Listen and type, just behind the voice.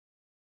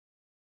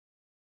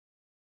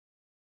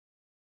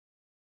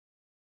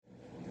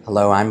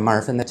Hello, I'm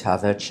Marvin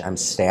Natowicz. I'm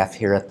staff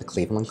here at the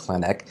Cleveland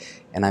Clinic,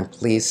 and I'm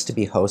pleased to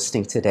be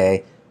hosting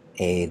today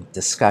a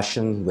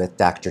discussion with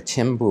Dr.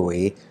 Tim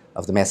Buie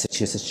of the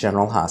Massachusetts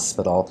General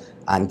Hospital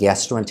on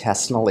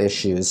gastrointestinal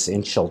issues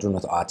in children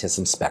with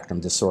autism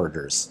spectrum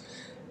disorders.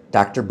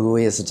 Dr.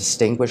 Buie is a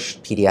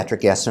distinguished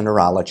pediatric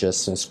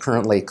gastroenterologist and is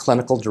currently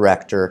clinical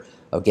director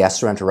of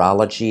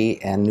gastroenterology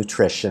and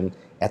nutrition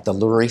at the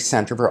Lurie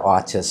Center for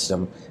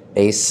Autism,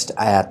 based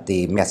at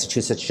the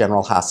Massachusetts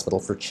General Hospital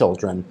for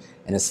Children,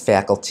 and is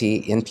faculty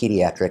in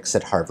pediatrics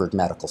at Harvard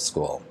Medical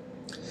School.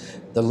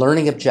 The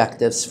learning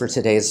objectives for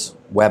today's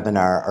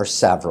webinar are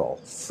several.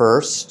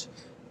 First,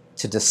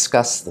 to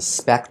discuss the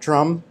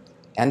spectrum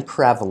and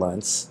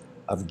prevalence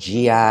of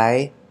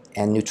GI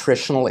and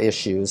nutritional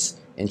issues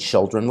in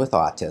children with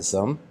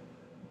autism.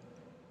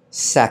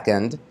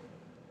 Second,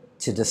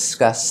 to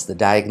discuss the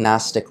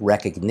diagnostic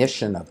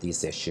recognition of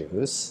these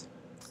issues.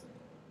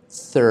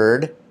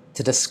 Third,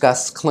 to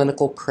discuss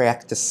clinical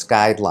practice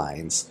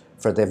guidelines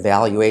for the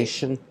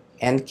evaluation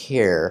and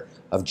care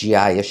of GI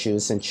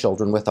issues in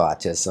children with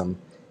autism.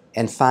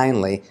 And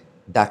finally,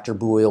 Dr.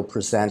 Buie will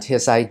present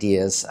his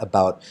ideas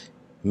about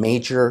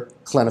major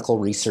clinical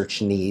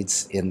research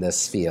needs in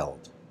this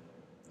field.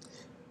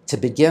 To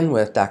begin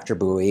with, Dr.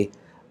 Buie,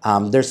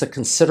 there's a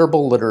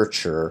considerable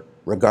literature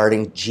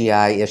regarding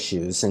GI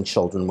issues in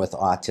children with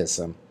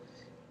autism.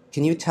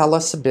 Can you tell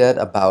us a bit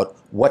about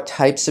what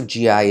types of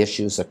GI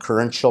issues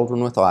occur in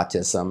children with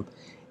autism,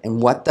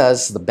 and what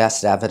does the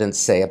best evidence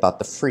say about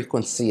the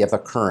frequency of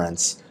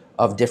occurrence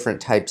of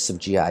different types of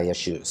GI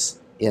issues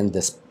in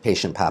this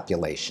patient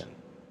population?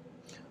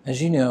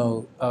 As you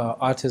know,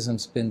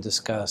 autism's been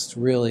discussed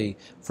really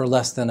for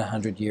less than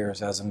 100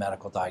 years as a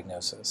medical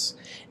diagnosis.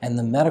 And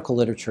the medical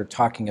literature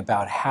talking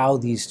about how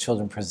these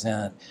children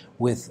present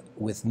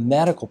with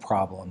medical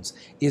problems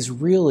is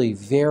really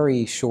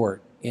very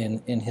short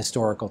in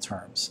historical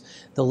terms.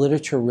 The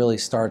literature really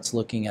starts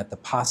looking at the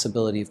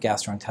possibility of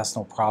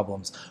gastrointestinal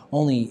problems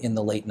only in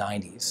the late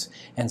 90s.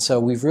 And so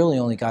we've really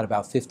only got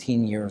about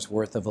 15 years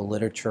worth of a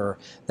literature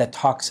that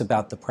talks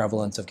about the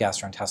prevalence of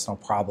gastrointestinal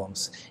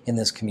problems in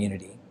this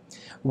community.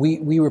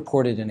 We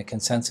reported in a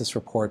consensus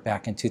report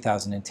back in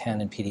 2010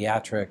 in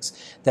pediatrics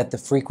that the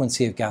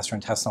frequency of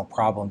gastrointestinal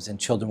problems in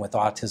children with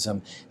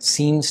autism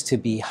seems to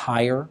be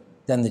higher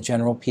than the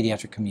general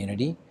pediatric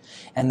community,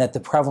 and that the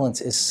prevalence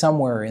is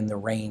somewhere in the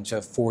range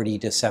of 40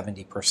 to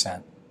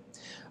 70%.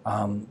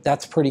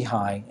 That's pretty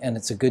high, and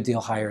it's a good deal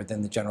higher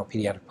than the general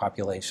pediatric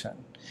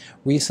population.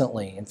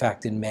 Recently, in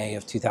fact in May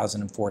of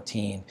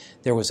 2014,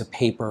 there was a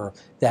paper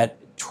that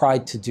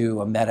tried to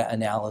do a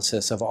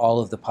meta-analysis of all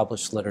of the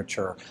published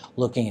literature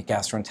looking at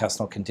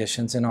gastrointestinal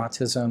conditions in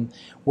autism.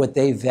 What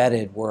they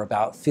vetted were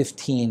about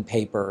 15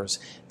 papers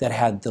that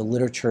had the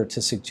literature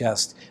to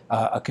suggest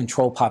a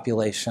control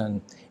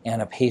population and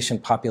a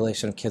patient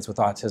population of kids with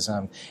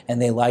autism,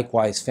 and they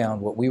likewise found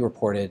what we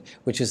reported,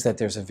 which is that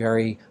there's a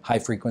very high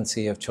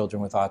frequency of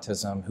children with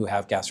autism who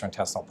have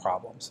gastrointestinal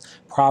problems,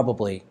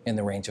 probably in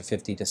the range of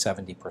 50 to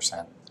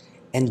 70%.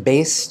 And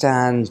based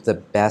on the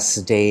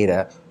best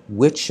data,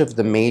 which of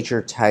the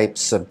major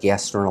types of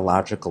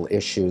gastroenterological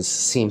issues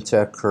seem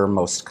to occur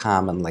most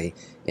commonly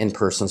in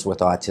persons with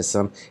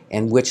autism,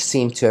 and which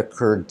seem to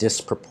occur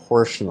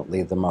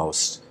disproportionately the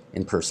most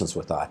in persons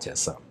with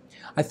autism?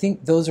 I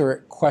think those are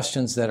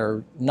questions that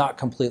are not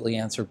completely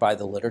answered by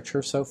the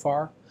literature so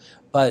far,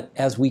 but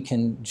as we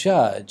can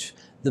judge,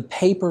 the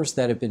papers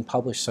that have been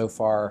published so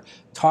far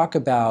talk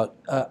about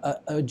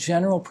a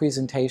general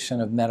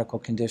presentation of medical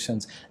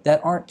conditions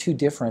that aren't too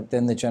different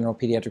than the general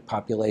pediatric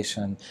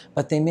population,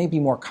 but they may be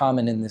more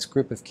common in this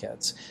group of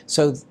kids.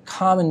 So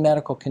common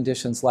medical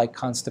conditions like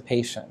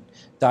constipation,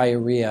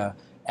 diarrhea,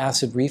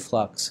 acid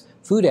reflux,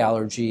 food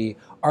allergy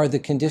are the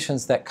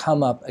conditions that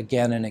come up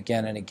again and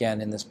again and again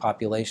in this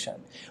population.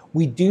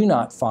 We do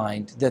not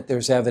find that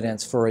there's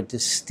evidence for a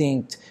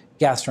distinct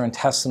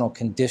gastrointestinal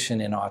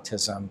condition in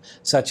autism,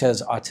 such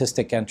as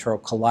autistic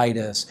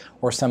enterocolitis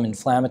or some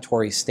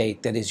inflammatory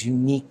state that is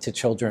unique to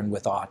children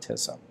with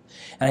autism.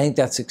 And I think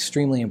that's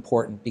extremely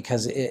important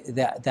because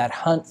that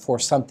hunt for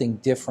something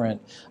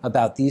different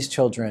about these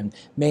children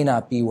may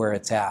not be where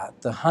it's at.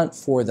 The hunt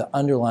for the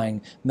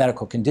underlying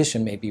medical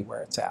condition may be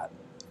where it's at.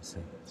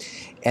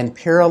 And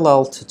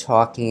parallel to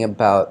talking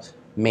about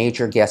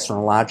major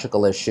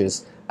gastroenterological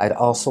issues, I'd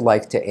also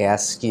like to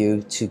ask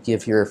you to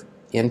give your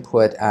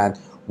input on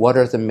what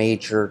are the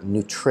major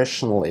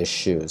nutritional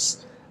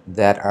issues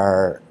that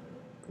are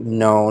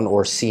known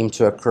or seem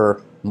to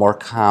occur more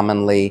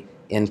commonly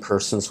in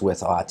persons with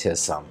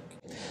autism.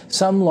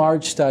 Some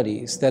large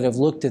studies that have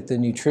looked at the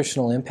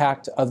nutritional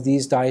impact of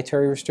these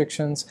dietary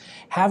restrictions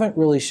haven't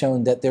really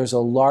shown that there's a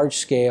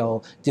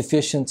large-scale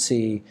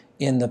deficiency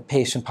in the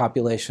patient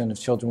population of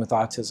children with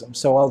autism.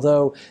 So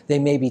although they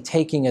may be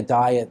taking a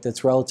diet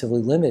that's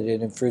relatively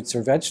limited in fruits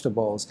or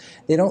vegetables,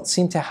 they don't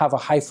seem to have a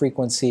high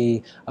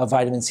frequency of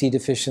vitamin C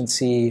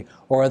deficiency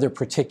or other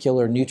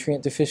particular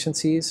nutrient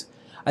deficiencies.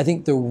 I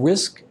think the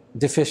risk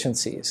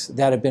deficiencies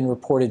that have been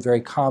reported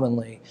very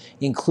commonly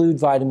include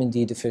vitamin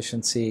D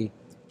deficiency,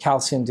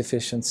 calcium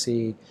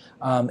deficiency,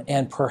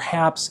 and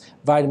perhaps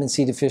vitamin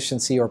C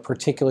deficiency or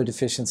particular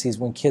deficiencies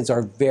when kids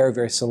are very,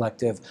 very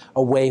selective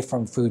away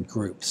from food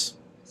groups.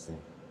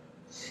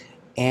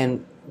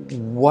 And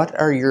what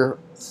are your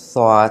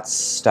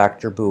thoughts,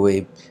 Dr.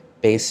 Buie,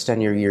 based on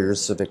your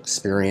years of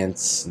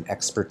experience and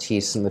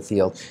expertise in the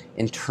field,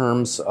 in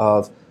terms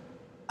of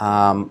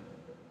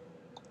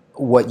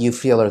what you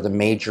feel are the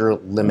major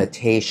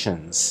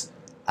limitations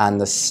on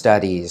the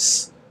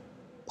studies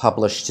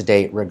published to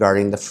date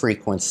regarding the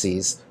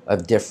frequencies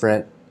of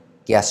different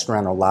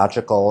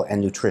gastroenterological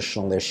and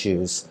nutritional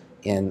issues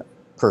in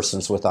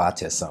persons with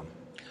autism?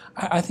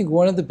 I think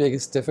one of the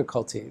biggest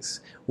difficulties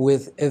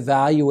with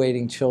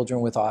evaluating children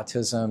with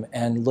autism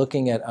and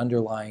looking at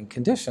underlying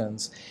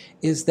conditions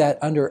is that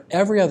under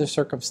every other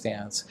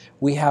circumstance,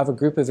 we have a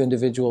group of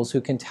individuals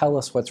who can tell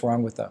us what's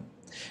wrong with them.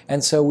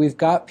 And so we've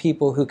got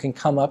people who can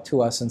come up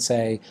to us and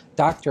say,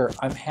 "Doctor,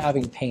 I'm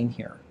having pain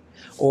here,"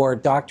 or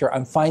 "Doctor,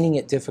 I'm finding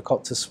it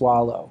difficult to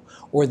swallow,"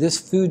 or "This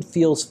food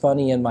feels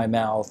funny in my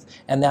mouth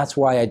and that's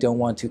why I don't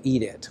want to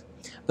eat it."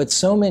 But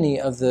so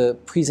many of the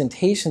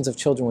presentations of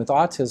children with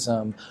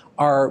autism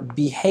are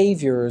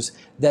behaviors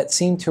that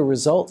seem to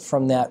result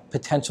from that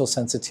potential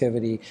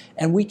sensitivity,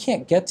 and we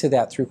can't get to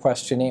that through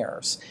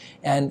questionnaires.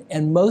 And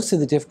most of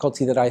the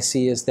difficulty that I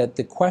see is that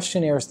the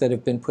questionnaires that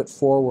have been put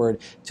forward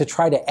to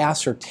try to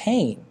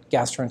ascertain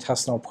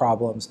gastrointestinal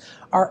problems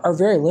are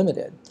very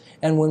limited.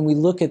 And when we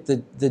look at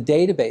the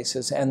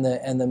databases and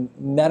the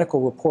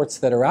medical reports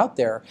that are out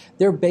there,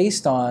 they're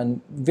based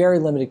on very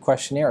limited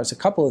questionnaires. A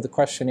couple of the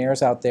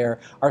questionnaires out there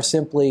are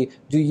simply,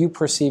 do you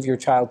perceive your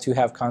child to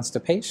have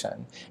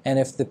constipation? And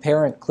if the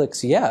parent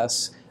clicks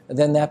yes,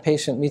 then that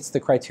patient meets the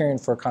criterion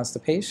for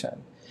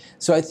constipation.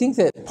 So I think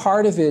that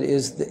part of it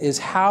is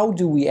how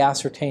do we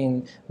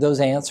ascertain those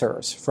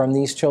answers from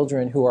these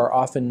children who are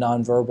often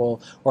nonverbal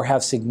or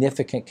have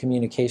significant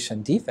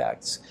communication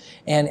defects?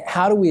 And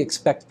how do we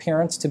expect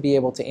parents to be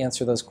able to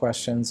answer those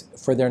questions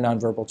for their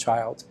nonverbal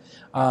child?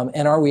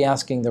 And are we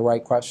asking the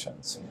right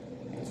questions?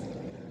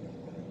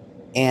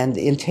 And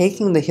in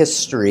taking the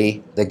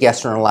history, the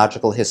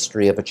gastroenterological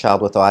history of a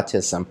child with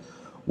autism,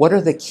 what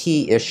are the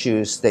key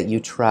issues that you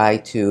try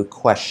to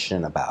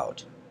question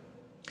about?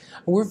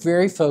 We're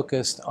very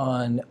focused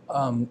on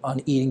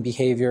eating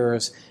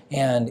behaviors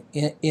and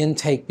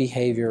intake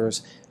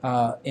behaviors,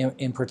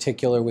 in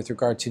particular with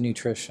regard to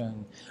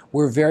nutrition.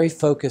 We're very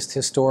focused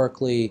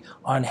historically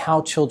on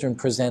how children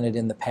presented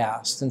in the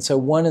past. And so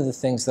one of the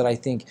things that I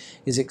think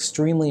is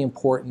extremely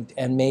important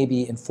and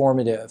maybe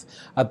informative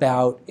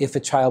about if a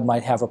child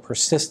might have a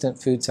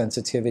persistent food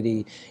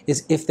sensitivity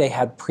is if they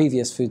had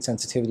previous food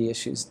sensitivity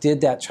issues.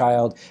 Did that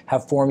child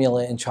have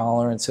formula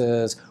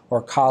intolerances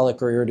or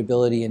colic or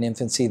irritability in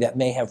infancy that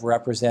may have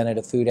represented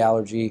a food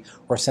allergy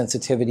or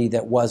sensitivity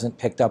that wasn't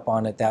picked up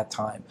on at that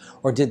time?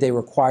 Or did they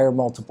require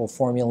multiple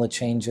formula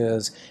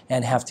changes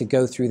and have to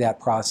go through that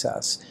process?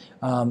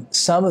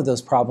 Some of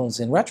those problems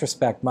in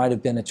retrospect might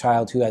have been a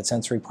child who had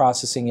sensory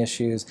processing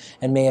issues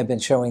and may have been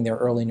showing their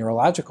early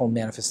neurological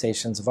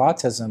manifestations of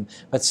autism,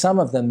 but some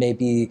of them may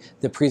be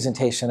the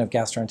presentation of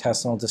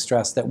gastrointestinal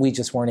distress that we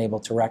just weren't able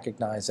to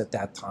recognize at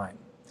that time.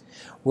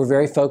 We're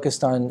very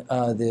focused on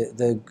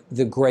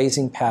the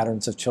grazing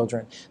patterns of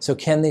children. So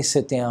can they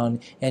sit down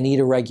and eat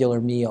a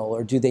regular meal,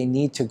 or do they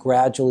need to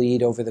gradually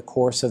eat over the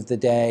course of the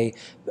day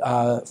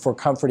for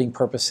comforting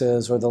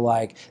purposes or the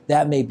like?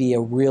 That may be a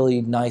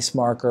really nice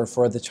marker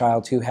for the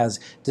child who has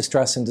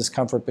distress and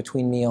discomfort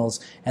between meals,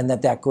 and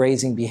that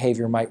grazing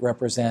behavior might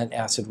represent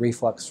acid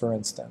reflux, for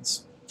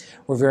instance.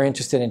 We're very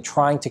interested in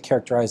trying to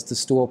characterize the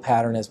stool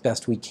pattern as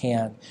best we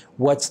can.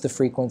 What's the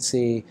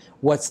frequency?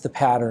 What's the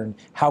pattern?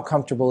 How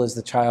comfortable is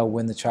the child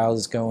when the child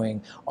is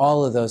going?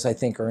 All of those, I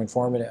think, are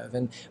informative.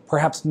 And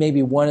perhaps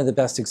maybe one of the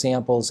best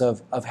examples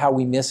of how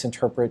we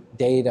misinterpret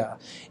data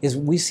is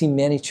we see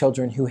many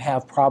children who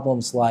have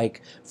problems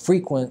like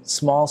frequent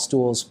small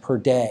stools per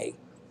day.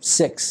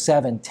 6,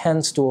 7,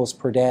 10 stools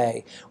per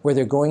day, where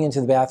they're going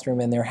into the bathroom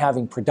and they're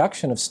having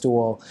production of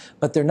stool,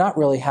 but they're not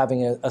really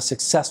having a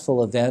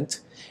successful event.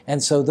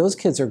 And so those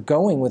kids are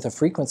going with a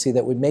frequency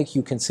that would make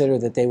you consider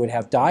that they would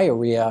have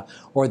diarrhea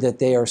or that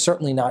they are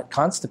certainly not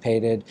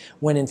constipated,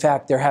 when in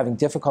fact they're having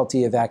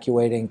difficulty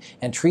evacuating,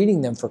 and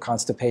treating them for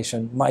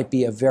constipation might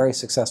be a very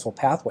successful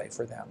pathway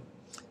for them.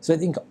 So I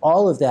think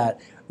all of that,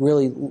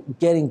 really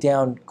getting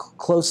down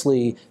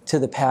closely to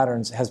the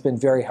patterns, has been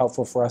very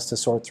helpful for us to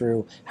sort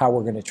through how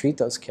we're going to treat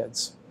those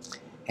kids.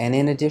 And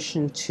in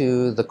addition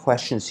to the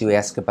questions you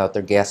ask about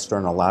their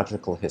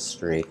gastroenterological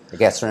history, the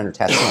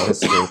gastrointestinal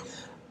history,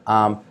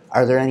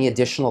 are there any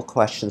additional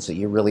questions that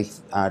you really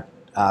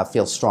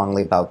feel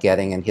strongly about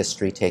getting in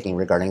history taking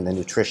regarding the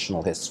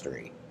nutritional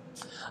history?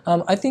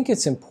 I think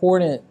it's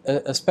important,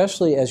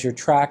 especially as you're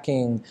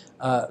tracking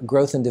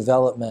growth and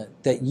development,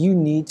 that you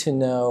need to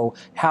know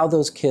how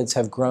those kids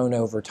have grown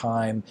over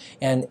time,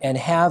 and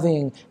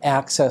having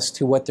access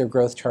to what their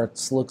growth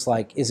charts looks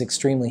like is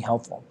extremely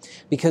helpful,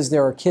 because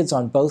there are kids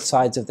on both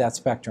sides of that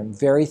spectrum.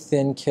 Very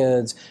thin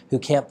kids who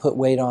can't put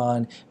weight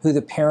on, who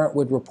the parent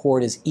would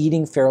report is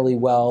eating fairly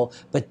well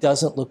but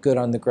doesn't look good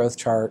on the growth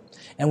chart.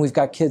 And we've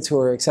got kids who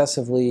are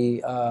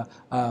excessively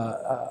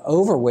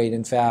overweight,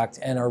 in fact,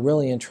 and are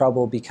really in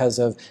trouble because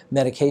of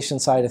medication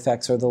side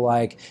effects or the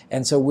like.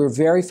 And so we're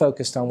very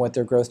focused on what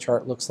their growth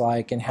chart looks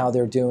like and how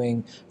they're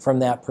doing from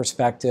that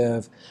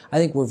perspective. I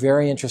think we're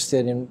very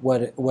interested in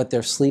what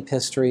their sleep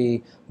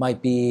history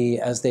might be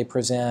as they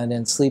present,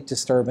 and sleep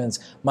disturbance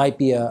might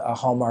be a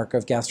hallmark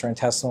of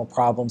gastrointestinal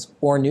problems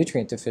or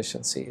nutrient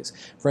deficiencies.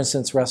 For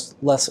instance,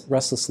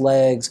 restless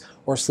legs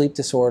or sleep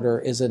disorder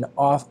is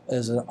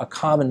a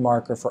common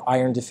marker for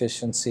iron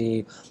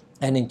deficiency.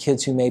 And in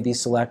kids who may be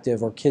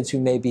selective, or kids who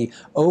may be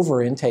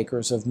over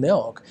intakers of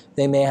milk,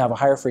 they may have a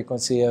higher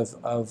frequency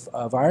of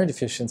iron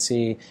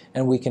deficiency,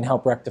 and we can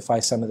help rectify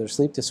some of their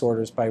sleep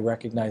disorders by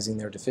recognizing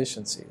their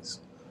deficiencies.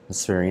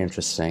 That's very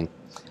interesting.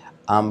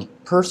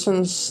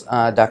 Persons,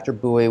 Dr.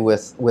 Buie,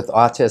 with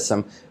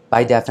autism,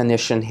 by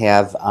definition,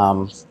 have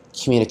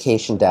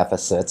communication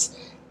deficits,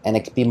 and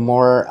it can be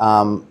more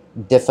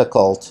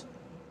difficult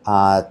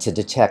to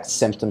detect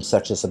symptoms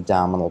such as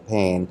abdominal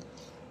pain.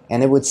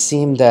 And it would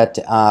seem that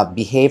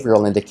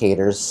behavioral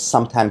indicators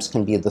sometimes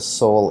can be the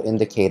sole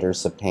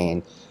indicators of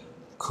pain.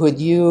 Could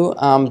you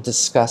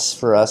discuss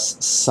for us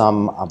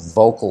some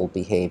vocal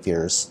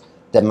behaviors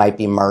that might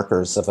be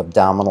markers of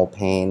abdominal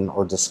pain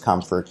or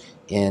discomfort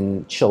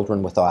in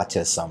children with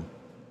autism?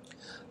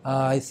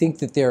 I think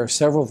that there are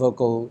several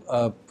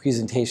vocal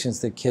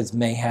presentations that kids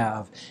may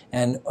have,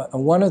 and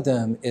one of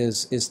them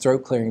is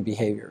throat clearing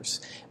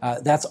behaviors.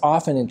 That's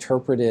often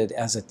interpreted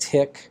as a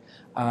tic.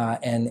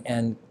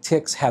 And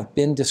tics have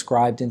been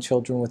described in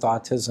children with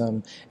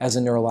autism as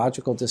a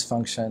neurological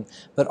dysfunction,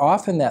 but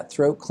often that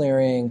throat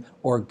clearing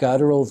or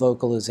guttural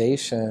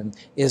vocalization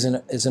is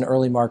an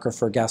early marker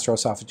for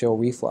gastroesophageal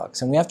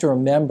reflux. And we have to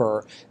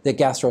remember that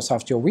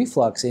gastroesophageal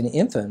reflux in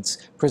infants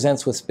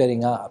presents with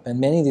spitting up,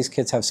 and many of these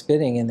kids have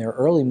spitting in their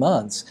early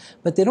months,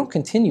 but they don't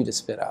continue to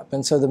spit up.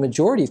 And so the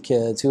majority of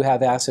kids who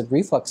have acid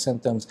reflux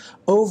symptoms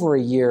over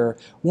a year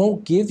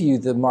won't give you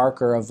the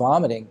marker of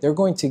vomiting. They're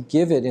going to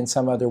give it in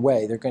some other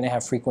way. They're going to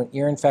have frequent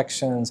ear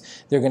infections.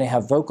 They're going to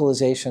have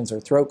vocalizations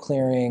or throat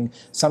clearing.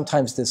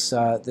 Sometimes this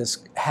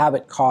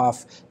habit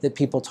cough that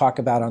people talk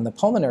about on the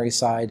pulmonary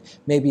side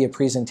may be a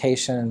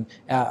presentation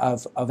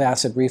of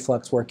acid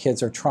reflux, where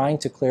kids are trying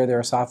to clear their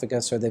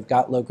esophagus or they've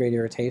got low-grade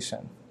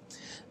irritation.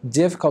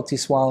 Difficulty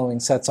swallowing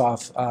sets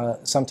off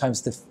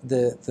sometimes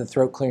the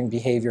throat clearing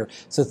behavior.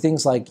 So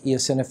things like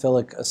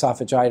eosinophilic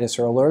esophagitis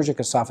or allergic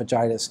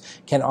esophagitis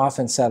can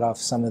often set off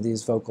some of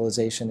these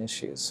vocalization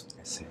issues.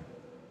 I see.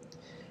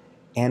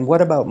 And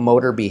what about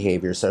motor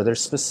behaviors? Are there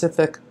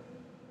specific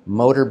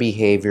motor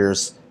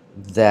behaviors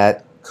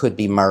that could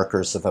be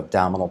markers of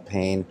abdominal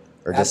pain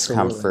or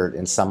discomfort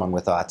in someone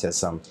with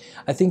autism?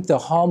 I think the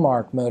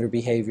hallmark motor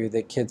behavior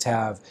that kids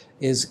have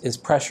is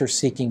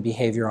pressure-seeking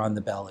behavior on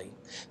the belly.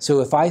 So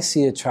if I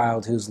see a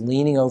child who's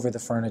leaning over the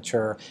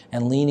furniture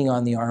and leaning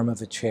on the arm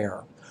of a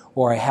chair,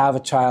 or I have a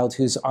child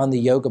who's on the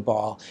yoga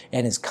ball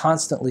and is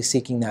constantly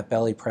seeking that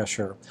belly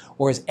pressure,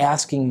 or is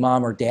asking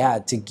mom or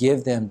dad to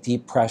give them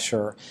deep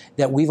pressure,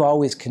 that we've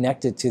always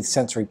connected to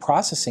sensory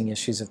processing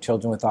issues of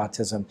children with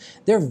autism,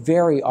 they're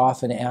very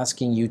often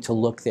asking you to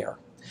look there.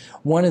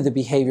 One of the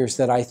behaviors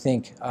that I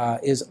think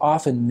is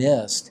often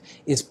missed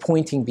is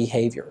pointing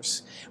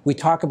behaviors. We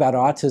talk about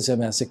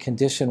autism as a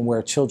condition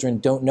where children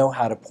don't know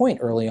how to point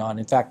early on.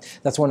 In fact,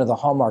 that's one of the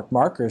hallmark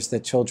markers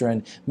that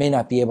children may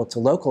not be able to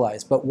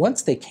localize. But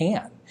once they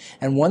can,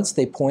 and once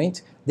they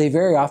point, they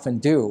very often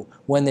do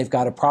when they've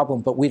got a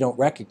problem, but we don't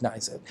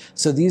recognize it.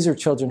 So these are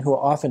children who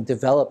often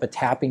develop a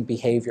tapping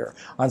behavior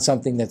on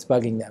something that's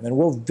bugging them. And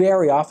we'll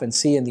very often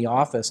see in the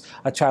office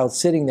a child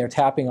sitting there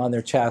tapping on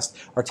their chest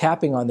or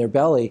tapping on their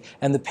belly,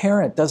 and the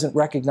parent doesn't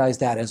recognize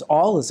that as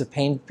all as a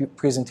pain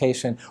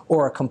presentation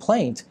or a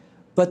complaint.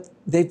 But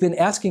they've been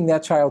asking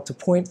that child to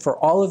point for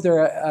all of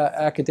their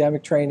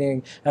academic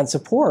training and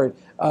support,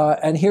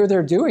 and here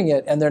they're doing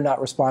it and they're not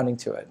responding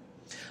to it.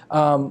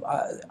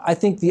 I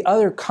think the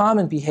other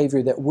common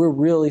behavior that we're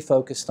really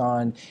focused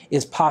on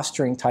is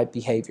posturing type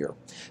behavior.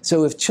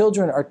 So if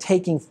children are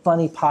taking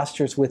funny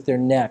postures with their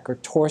neck or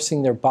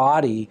torsing their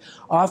body,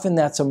 often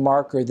that's a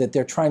marker that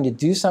they're trying to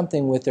do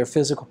something with their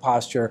physical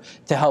posture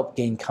to help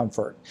gain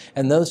comfort.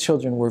 And those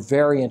children we're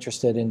very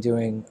interested in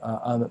doing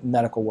a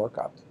medical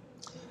workup.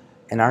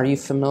 And are you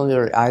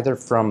familiar either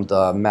from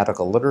the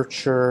medical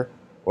literature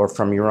or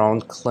from your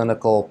own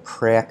clinical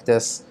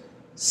practice,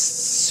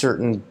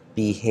 certain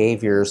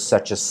behaviors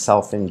such as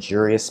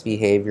self-injurious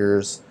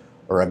behaviors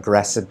or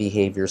aggressive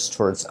behaviors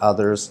towards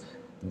others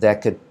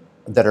that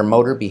are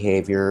motor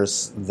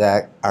behaviors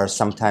that are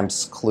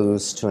sometimes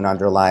clues to an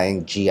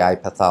underlying GI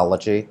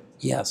pathology?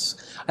 Yes,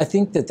 I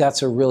think that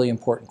that's a really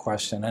important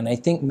question, and I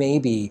think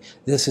maybe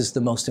this is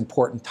the most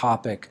important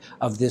topic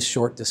of this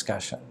short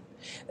discussion.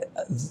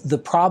 The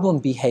problem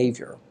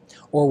behavior,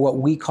 or what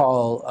we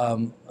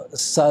call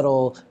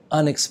subtle,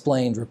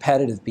 unexplained,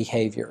 repetitive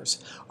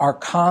behaviors, are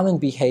common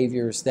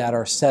behaviors that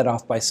are set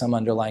off by some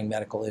underlying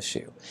medical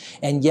issue.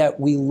 And yet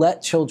we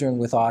let children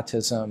with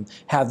autism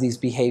have these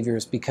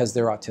behaviors because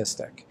they're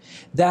autistic.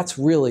 That's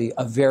really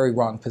a very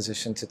wrong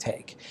position to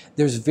take.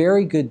 There's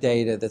very good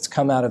data that's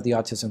come out of the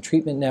Autism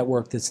Treatment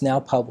Network that's now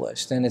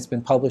published, and it's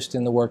been published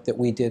in the work that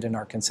we did in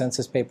our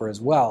consensus paper as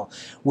well,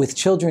 with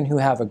children who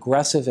have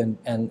aggressive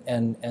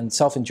and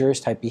self-injurious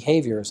type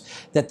behaviors,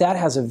 that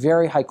has a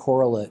very high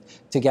correlate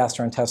to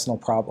gastrointestinal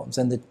problems.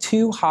 And the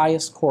two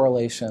highest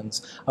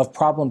correlations of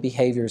problem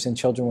behaviors in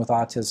children with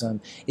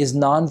autism is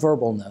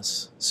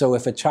nonverbalness. So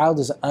if a child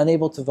is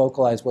unable to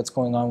vocalize what's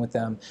going on with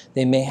them,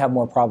 they may have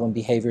more problem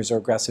behaviors or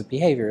aggressive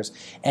behaviors,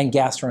 and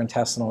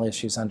gastrointestinal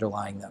issues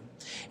underlying them.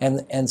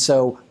 And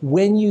so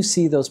when you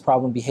see those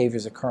problem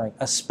behaviors occurring,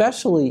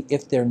 especially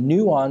if they're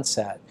new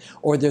onset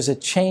or there's a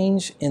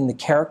change in the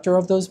character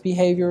of those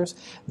behaviors,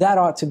 that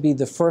ought to be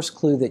the first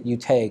clue that you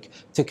take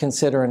to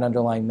consider an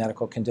underlying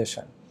medical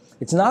condition.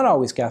 It's not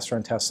always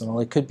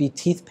gastrointestinal. It could be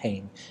teeth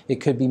pain. It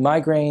could be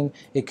migraine.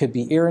 It could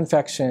be ear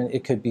infection.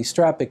 It could be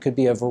strep. It could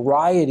be a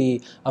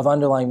variety of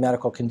underlying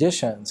medical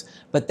conditions.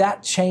 But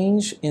that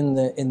change in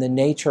the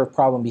nature of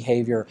problem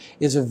behavior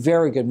is a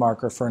very good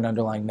marker for an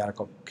underlying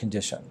medical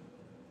condition.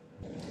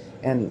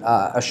 And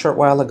a short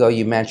while ago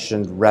you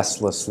mentioned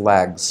restless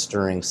legs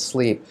during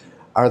sleep.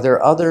 Are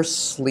there other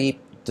sleep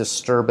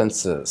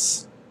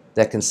disturbances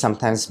that can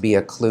sometimes be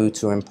a clue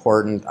to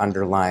important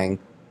underlying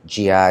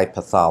GI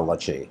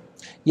pathology?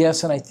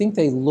 Yes, and I think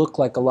they look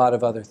like a lot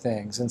of other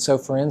things. And so,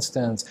 for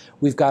instance,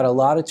 we've got a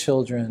lot of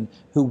children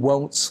who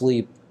won't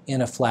sleep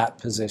in a flat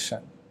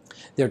position.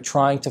 They're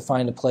trying to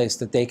find a place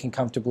that they can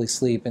comfortably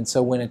sleep. And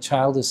so when a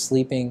child is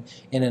sleeping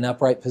in an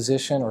upright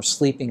position or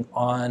sleeping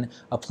on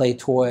a play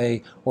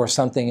toy or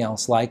something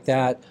else like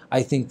that,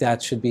 I think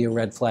that should be a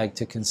red flag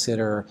to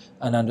consider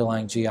an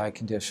underlying GI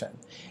condition.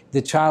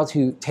 The child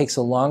who takes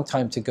a long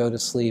time to go to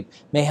sleep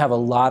may have a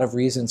lot of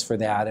reasons for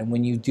that. And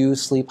when you do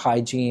sleep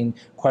hygiene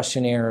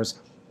questionnaires,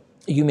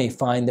 you may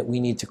find that we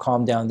need to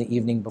calm down the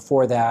evening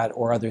before that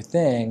or other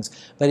things.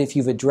 But if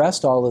you've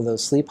addressed all of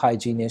those sleep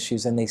hygiene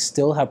issues and they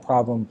still have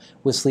problem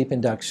with sleep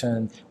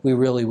induction, we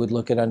really would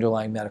look at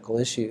underlying medical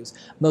issues.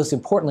 Most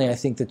importantly, I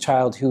think the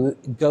child who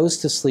goes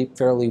to sleep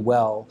fairly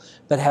well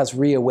but has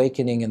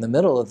reawakening in the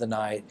middle of the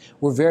night,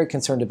 we're very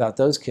concerned about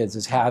those kids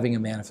as having a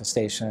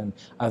manifestation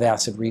of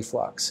acid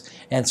reflux.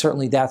 And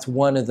certainly that's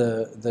one of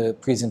the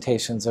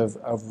presentations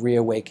of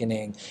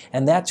reawakening.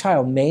 And that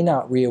child may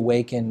not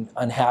reawaken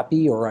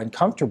unhappy or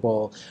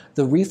uncomfortable.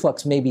 The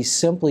reflux may be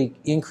simply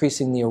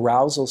increasing the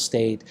arousal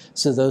state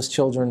so those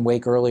children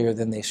wake earlier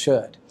than they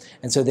should.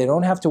 And so they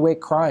don't have to wake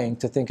crying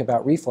to think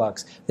about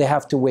reflux. They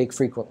have to wake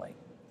frequently.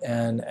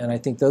 And I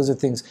think those are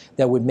things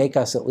that would make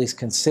us at least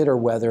consider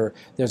whether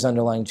there's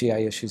underlying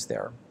GI issues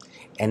there.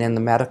 And in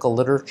the medical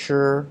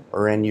literature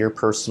or in your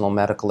personal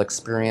medical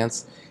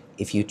experience,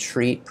 if you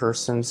treat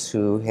persons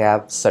who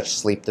have such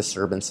sleep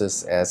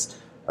disturbances as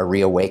a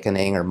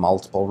reawakening or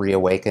multiple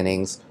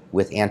reawakenings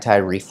with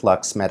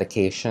anti-reflux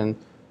medication,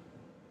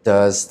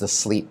 does the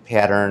sleep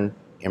pattern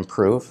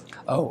improve?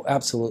 Oh,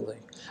 absolutely.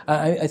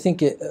 I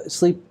think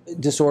sleep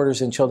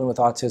disorders in children with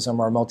autism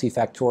are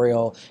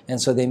multifactorial, and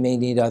so they may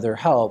need other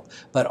help,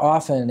 but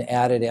often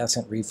added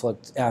acid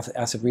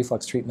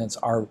reflux treatments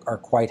are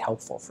quite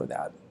helpful for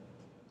that.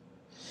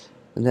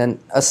 And then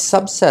a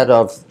subset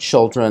of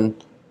children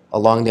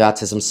along the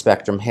autism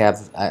spectrum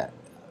have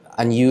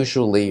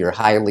unusually or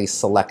highly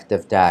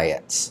selective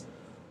diets.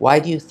 Why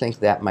do you think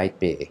that might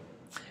be?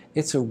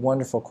 It's a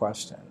wonderful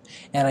question,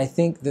 and I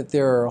think that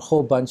there are a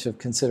whole bunch of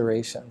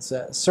considerations.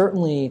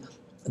 Certainly,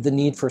 the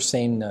need for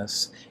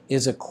sameness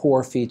is a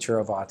core feature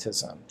of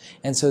autism.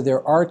 And so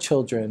there are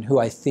children who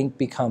I think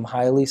become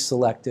highly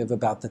selective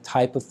about the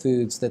type of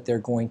foods that they're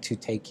going to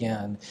take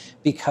in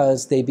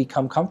because they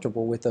become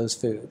comfortable with those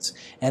foods.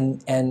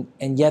 And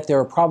yet there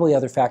are probably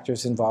other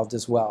factors involved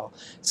as well.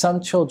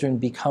 Some children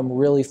become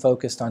really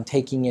focused on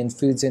taking in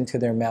foods into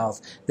their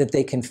mouth that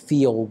they can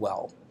feel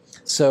well.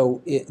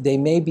 So they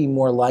may be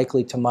more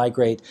likely to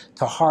migrate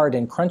to hard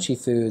and crunchy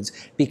foods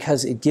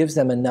because it gives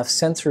them enough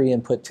sensory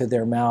input to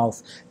their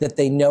mouth that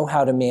they know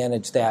how to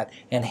manage that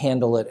and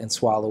handle it and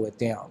swallow it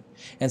down.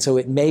 And so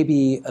it may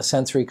be a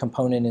sensory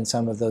component in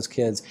some of those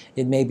kids.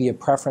 It may be a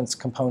preference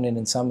component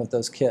in some of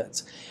those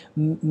kids.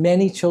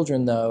 Many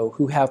children, though,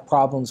 who have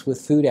problems with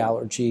food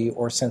allergy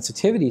or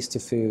sensitivities to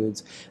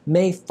foods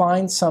may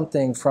find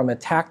something from a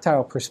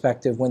tactile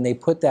perspective when they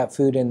put that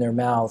food in their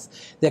mouth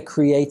that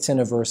creates an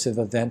aversive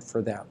event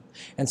for them.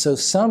 And so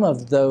some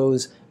of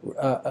those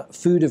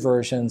food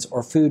aversions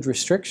or food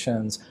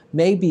restrictions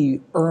may be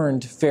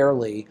earned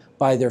fairly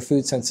by their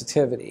food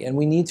sensitivity. And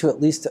we need to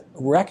at least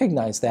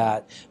recognize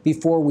that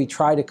before we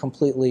try to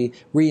completely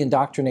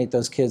re-indoctrinate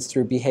those kids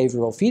through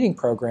behavioral feeding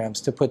programs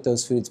to put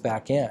those foods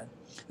back in.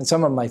 And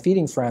some of my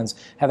feeding friends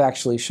have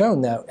actually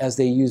shown that as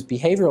they use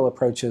behavioral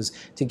approaches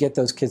to get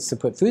those kids to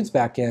put foods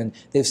back in,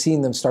 they've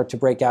seen them start to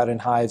break out in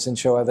hives and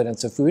show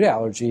evidence of food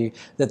allergy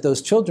that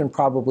those children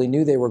probably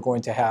knew they were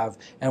going to have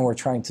and were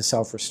trying to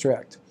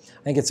self-restrict.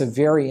 I think it's a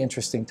very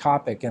interesting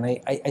topic, and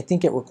I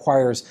think it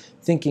requires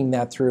thinking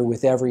that through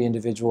with every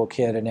individual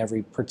kid and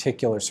every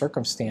particular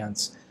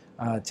circumstance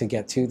to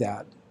get to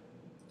that.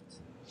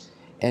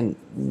 And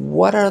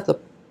what are the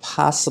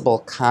possible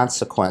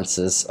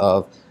consequences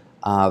of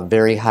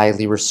very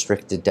highly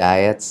restricted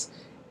diets,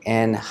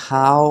 and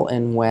how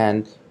and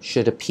when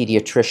should a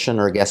pediatrician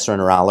or a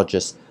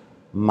gastroenterologist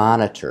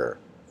monitor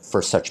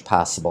for such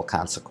possible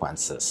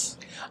consequences?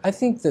 I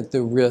think that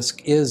the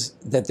risk is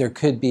that there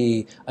could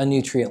be a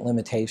nutrient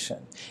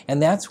limitation,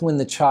 and that's when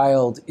the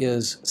child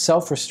is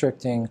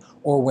self-restricting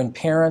or when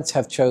parents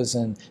have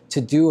chosen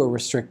to do a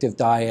restrictive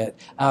diet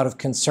out of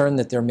concern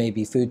that there may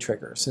be food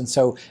triggers. And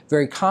so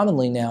very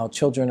commonly now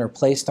children are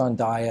placed on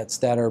diets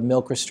that are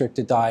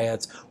milk-restricted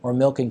diets or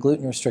milk and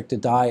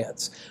gluten-restricted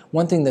diets.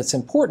 One thing that's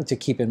important to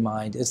keep in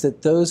mind is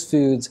that those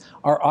foods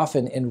are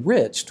often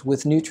enriched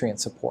with nutrient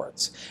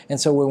supports. And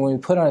so when we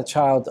put on a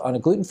child on a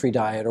gluten-free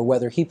diet, or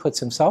whether he puts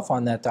himself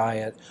on that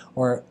diet,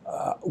 or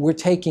we're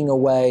taking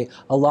away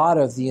a lot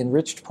of the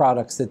enriched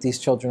products that these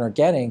children are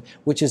getting,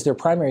 which is their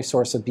primary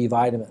source of B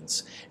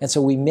vitamins. And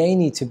so we may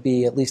need to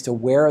be at least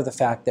aware of the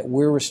fact that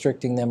we're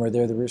restricting them or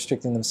they're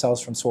restricting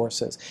themselves from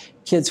sources.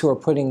 Kids who are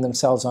putting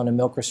themselves on a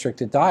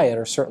milk-restricted diet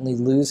are certainly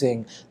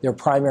losing their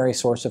primary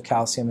source of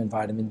calcium and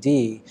vitamin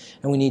D,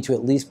 and we need to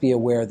at least be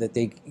aware that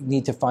they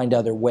need to find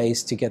other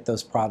ways to get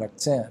those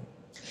products in.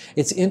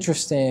 It's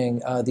interesting,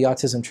 the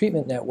Autism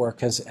Treatment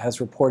Network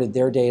has reported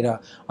their data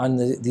on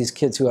these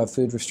kids who have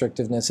food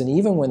restrictiveness, and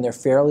even when they're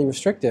fairly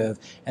restrictive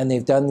and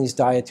they've done these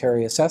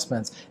dietary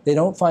assessments, they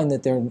don't find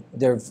that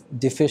they're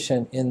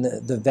deficient in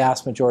the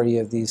vast majority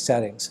of these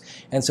settings.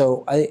 And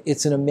so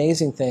it's an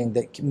amazing thing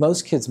that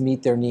most kids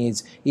meet their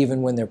needs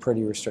even when they're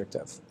pretty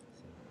restrictive.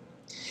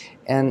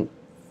 And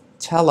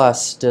tell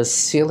us, does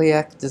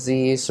celiac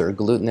disease or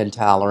gluten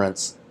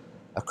intolerance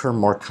occur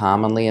more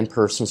commonly in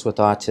persons with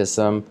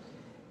autism?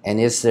 And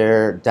is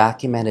there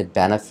documented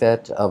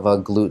benefit of a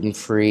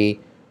gluten-free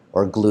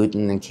or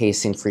gluten and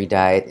casein-free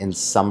diet in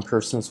some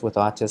persons with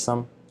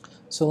autism?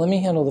 So let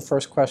me handle the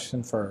first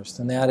question first,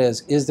 and that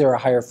is there a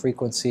higher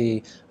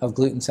frequency of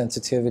gluten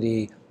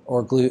sensitivity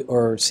or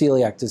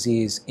celiac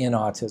disease in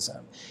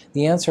autism?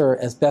 The answer,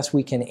 as best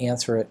we can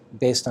answer it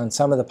based on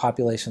some of the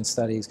population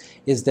studies,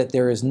 is that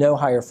there is no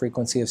higher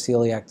frequency of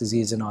celiac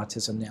disease in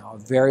autism now. A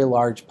very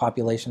large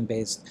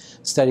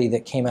population-based study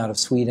that came out of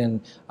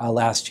Sweden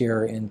last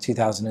year in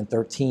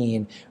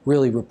 2013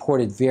 really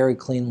reported very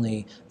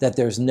cleanly that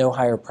there's no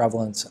higher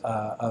prevalence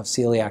of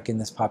celiac in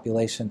this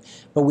population.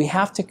 But we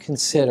have to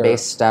consider...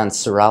 Based on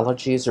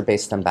serologies or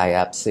based on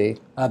biopsy?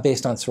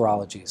 Based on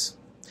serologies.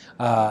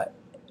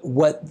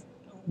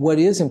 What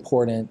is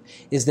important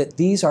is that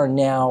these are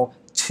now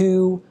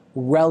two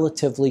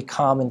relatively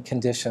common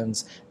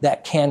conditions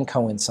that can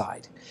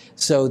coincide.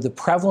 So the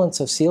prevalence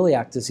of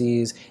celiac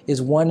disease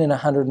is 1 in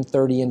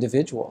 130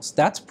 individuals.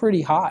 That's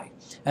pretty high.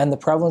 And the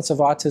prevalence of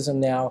autism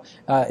now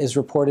is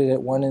reported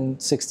at 1 in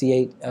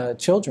 68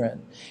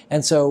 children.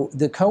 And so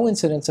the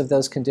coincidence of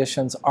those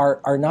conditions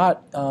are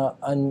not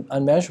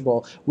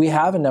unmeasurable. We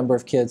have a number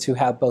of kids who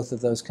have both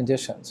of those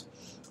conditions.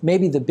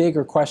 Maybe the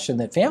bigger question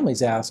that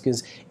families ask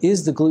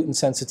is the gluten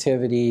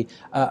sensitivity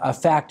a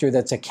factor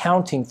that's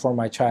accounting for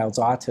my child's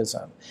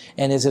autism?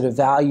 And is it a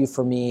value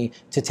for me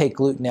to take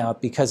gluten out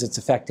because it's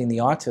affecting the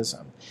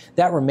autism?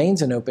 That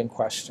remains an open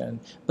question,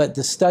 but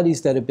the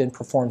studies that have been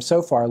performed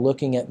so far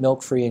looking at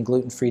milk-free and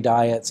gluten-free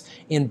diets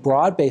in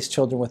broad-based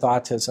children with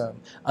autism,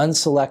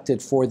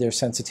 unselected for their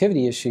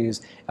sensitivity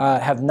issues,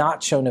 have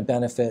not shown a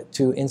benefit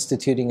to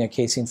instituting a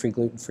casein-free,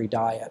 gluten-free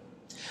diet.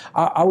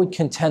 I would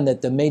contend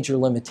that the major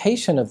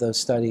limitation of those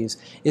studies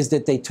is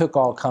that they took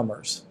all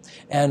comers.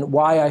 And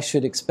why I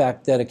should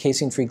expect that a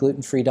casein-free,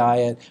 gluten-free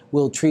diet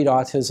will treat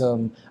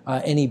autism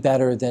any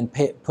better than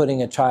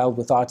putting a child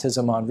with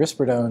autism on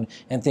risperidone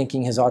and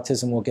thinking his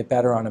autism will get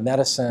better on a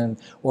medicine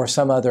or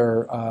some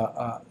other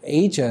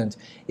agent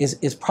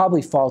is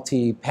probably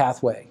faulty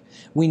pathway.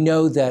 We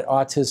know that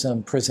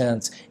autism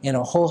presents in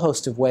a whole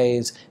host of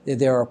ways.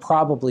 There are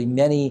probably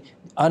many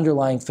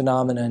underlying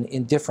phenomenon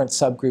in different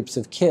subgroups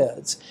of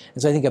kids.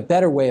 And so I think a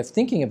better way of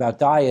thinking about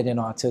diet in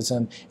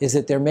autism is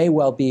that there may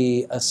well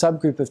be a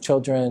subgroup of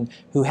children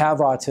who have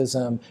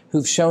autism,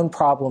 who've shown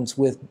problems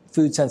with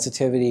food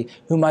sensitivity,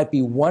 who might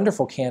be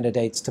wonderful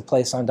candidates to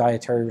place on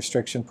dietary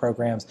restriction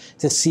programs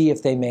to see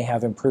if they may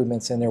have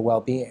improvements in their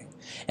well-being.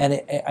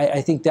 And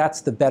I think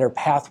that's the better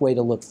pathway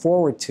to look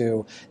forward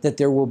to, that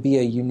there will be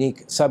a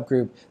unique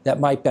subgroup that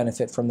might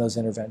benefit from those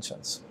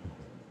interventions.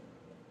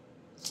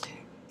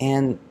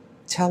 And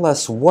tell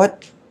us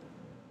what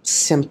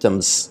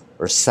symptoms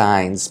or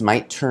signs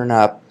might turn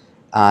up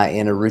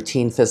in a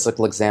routine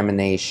physical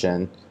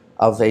examination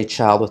of a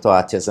child with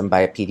autism by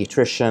a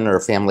pediatrician or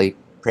a family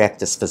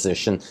practice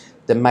physician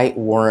that might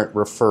warrant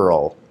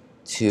referral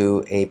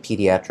to a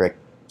pediatric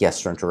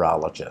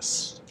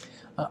gastroenterologist.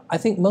 I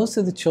think most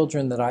of the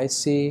children that I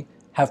see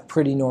have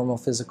pretty normal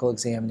physical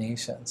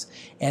examinations.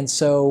 And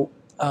so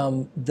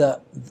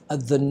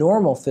the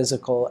normal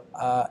physical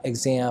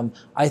exam,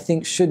 I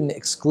think, shouldn't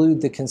exclude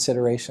the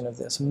consideration of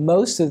this.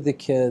 Most of the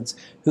kids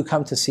who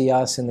come to see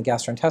us in the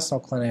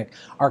gastrointestinal clinic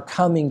are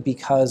coming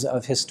because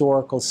of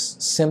historical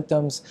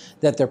symptoms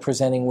that they're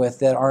presenting with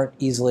that aren't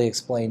easily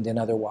explained in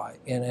other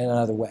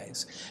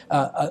ways.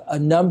 A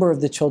number of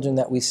the children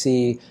that we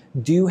see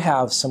do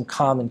have some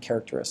common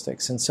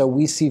characteristics, and so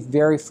we see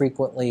very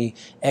frequently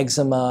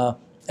eczema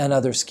and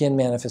other skin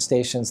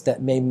manifestations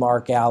that may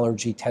mark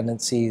allergy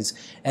tendencies,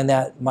 and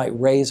that might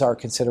raise our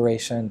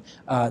consideration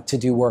to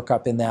do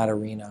workup in that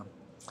arena.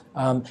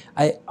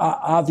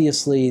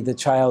 Obviously, the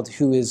child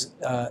who is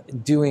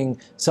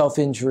doing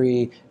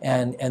self-injury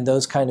and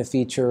those kind of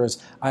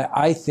features,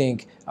 I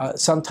think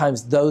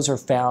sometimes those are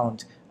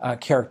found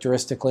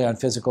characteristically on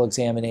physical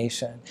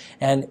examination.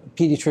 And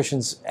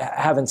pediatricians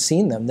haven't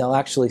seen them. They'll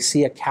actually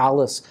see a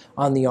callus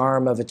on the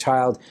arm of a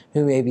child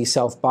who may be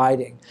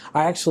self-biting.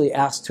 I actually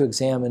ask to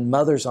examine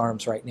mother's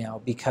arms right now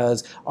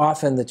because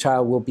often the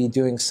child will be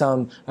doing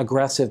some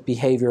aggressive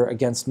behavior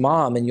against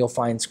mom, and you'll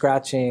find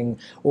scratching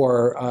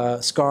or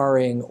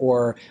scarring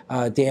or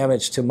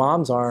damage to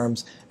mom's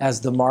arms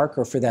as the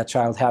marker for that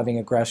child having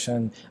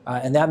aggression.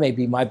 And that may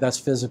be my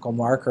best physical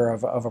marker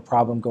of a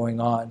problem going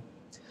on.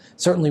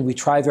 Certainly, we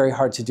try very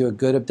hard to do a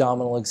good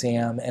abdominal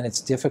exam, and it's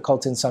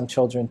difficult in some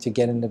children to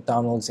get an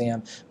abdominal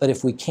exam. But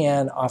if we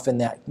can, often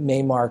that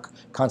may mark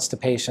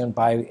constipation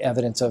by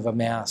evidence of a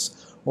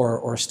mass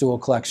or stool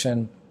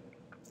collection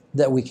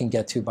that we can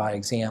get to by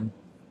exam.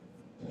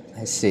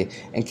 I see.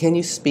 And can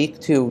you speak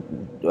to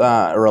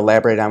or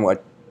elaborate on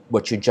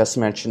what you just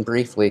mentioned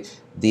briefly,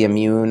 the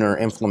immune or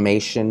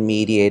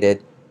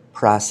inflammation-mediated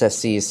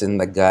processes in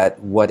the gut,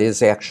 what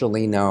is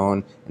actually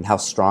known, and how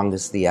strong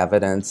is the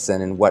evidence,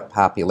 and in what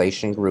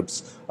population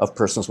groups of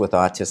persons with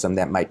autism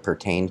that might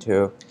pertain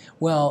to?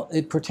 Well,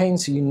 it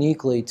pertains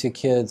uniquely to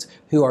kids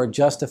who are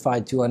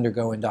justified to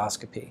undergo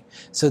endoscopy.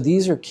 So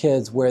these are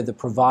kids where the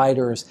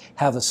providers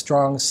have a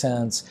strong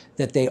sense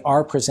that they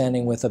are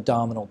presenting with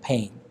abdominal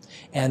pain,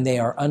 and they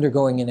are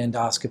undergoing an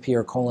endoscopy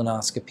or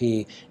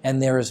colonoscopy,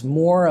 and there is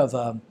more of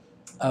a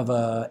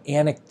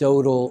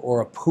anecdotal or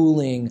a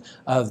pooling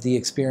of the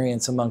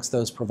experience amongst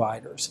those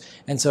providers.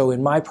 And so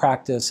in my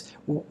practice,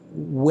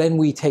 when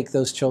we take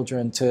those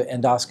children to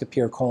endoscopy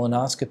or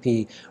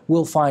colonoscopy,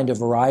 we'll find a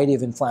variety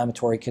of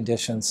inflammatory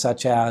conditions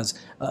such as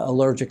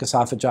allergic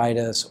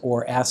esophagitis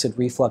or acid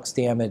reflux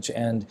damage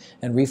and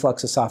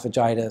reflux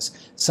esophagitis.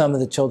 Some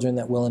of the children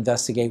that we'll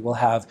investigate will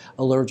have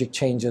allergic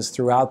changes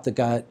throughout the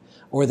gut,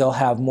 or they'll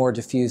have more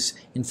diffuse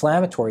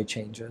inflammatory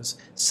changes.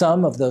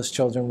 Some of those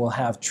children will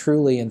have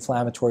truly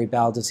inflammatory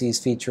bowel disease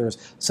features,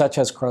 such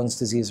as Crohn's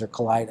disease or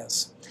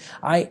colitis.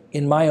 I,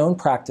 in my own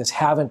practice,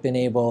 haven't been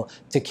able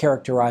to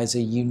characterize a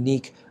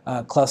unique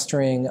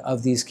clustering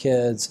of these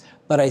kids,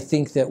 but I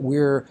think that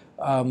we're,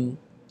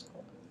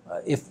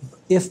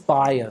 if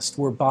biased,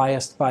 we're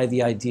biased by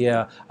the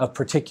idea of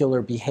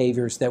particular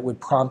behaviors that would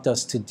prompt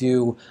us to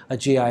do a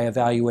GI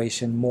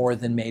evaluation more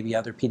than maybe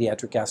other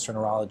pediatric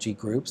gastroenterology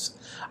groups.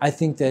 I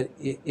think that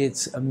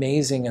it's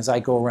amazing as I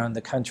go around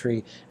the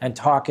country and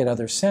talk at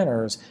other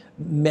centers,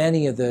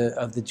 many of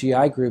the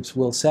GI groups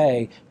will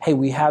say, hey,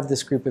 we have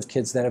this group of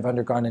kids that have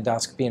undergone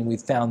endoscopy and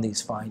we've found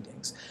these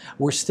findings.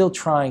 We're still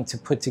trying to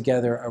put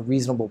together a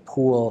reasonable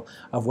pool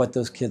of what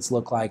those kids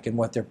look like and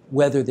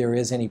whether there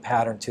is any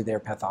pattern to their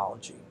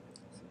pathology.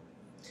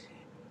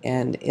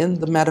 And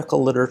in the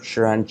medical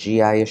literature on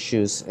GI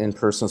issues in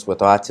persons with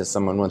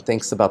autism, when one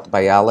thinks about the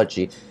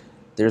biology,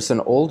 there's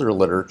an older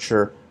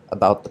literature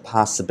about the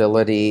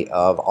possibility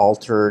of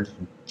altered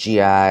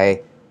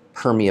GI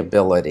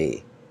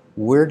permeability.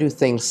 Where do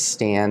things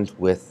stand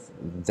with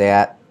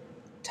that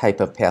type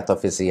of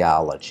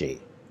pathophysiology?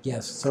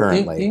 Yes, so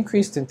currently?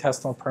 Increased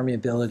intestinal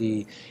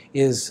permeability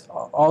is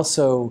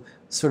also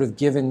sort of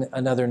given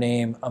another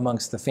name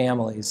amongst the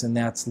families, and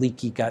that's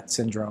leaky gut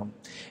syndrome.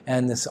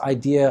 And this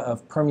idea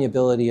of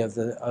permeability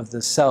of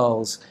the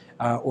cells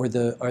or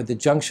the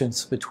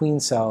junctions between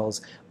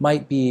cells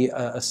might be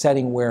a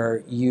setting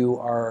where you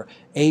are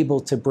able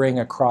to bring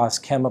across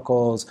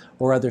chemicals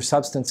or other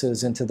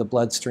substances into the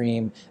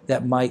bloodstream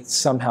that might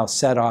somehow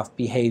set off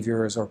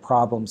behaviors or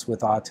problems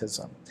with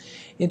autism.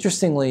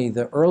 Interestingly,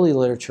 the early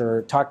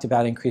literature talked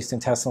about increased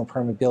intestinal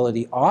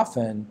permeability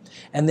often,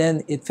 and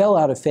then it fell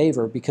out of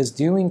favor because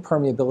doing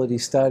permeability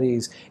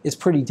studies is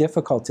pretty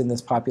difficult in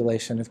this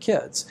population of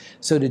kids.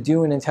 So to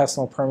do an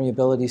intestinal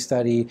permeability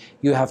study,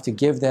 you have to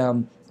give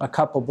them a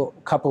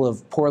couple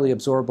of poorly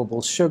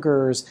absorbable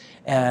sugars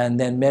and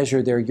then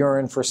measure their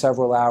urine for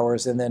several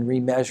hours and then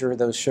remeasure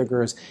those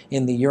sugars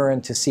in the urine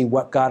to see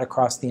what got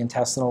across the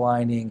intestinal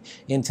lining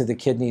into the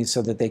kidneys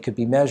so that they could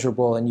be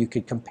measurable and you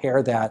could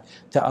compare that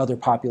to other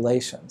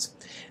populations.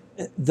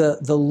 The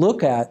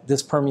look at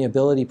this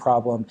permeability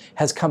problem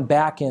has come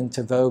back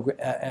into vogue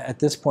at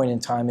this point in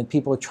time, and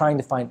people are trying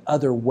to find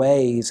other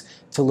ways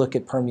to look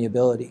at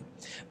permeability.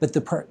 But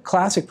the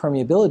classic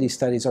permeability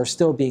studies are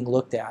still being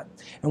looked at.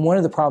 And one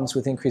of the problems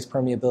with increased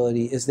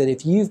permeability is that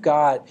if you've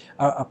got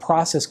a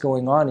process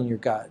going on in your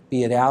gut,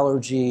 be it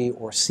allergy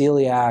or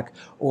celiac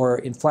or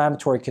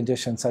inflammatory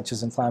conditions such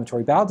as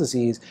inflammatory bowel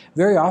disease,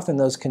 very often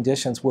those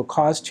conditions will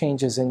cause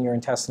changes in your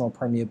intestinal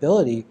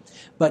permeability,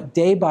 but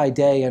day by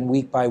day and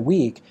week by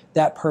week,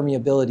 that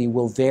permeability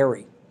will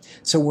vary.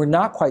 So we're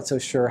not quite so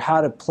sure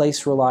how to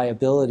place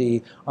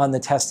reliability on the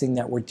testing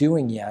that we're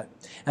doing yet.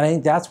 And I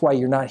think that's why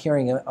you're not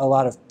hearing a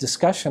lot of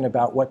discussion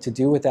about what to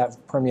do with that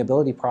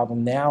permeability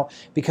problem now,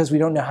 because we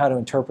don't know how to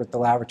interpret the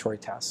laboratory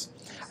tests.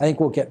 I think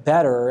we'll get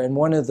better, and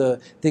one of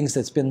the things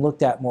that's been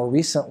looked at more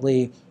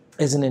recently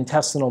is an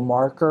intestinal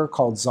marker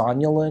called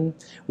zonulin,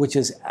 which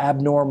is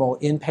abnormal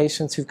in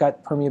patients who've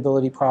got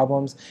permeability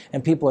problems,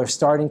 and people are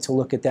starting to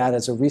look at that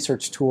as a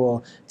research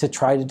tool to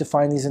try to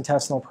define these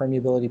intestinal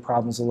permeability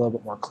problems a little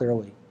bit more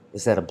clearly.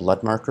 Is that a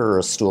blood marker or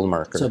a stool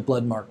marker? It's a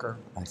blood marker.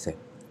 I see.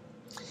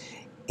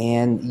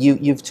 And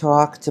you've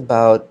talked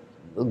about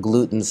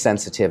gluten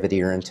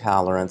sensitivity or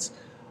intolerance.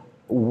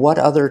 What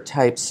other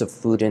types of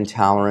food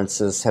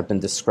intolerances have been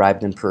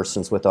described in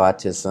persons with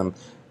autism?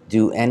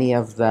 Do any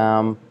of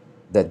them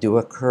that do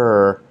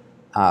occur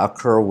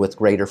with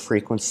greater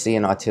frequency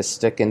in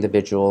autistic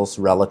individuals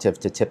relative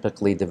to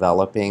typically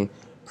developing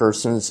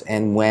persons?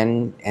 And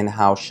when and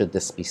how should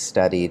this be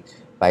studied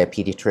by a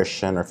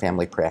pediatrician or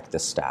family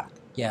practice doc?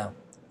 Yeah,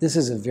 this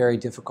is a very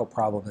difficult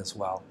problem as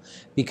well,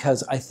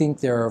 because I think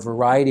there are a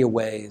variety of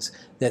ways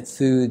that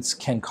foods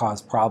can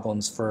cause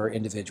problems for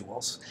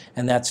individuals.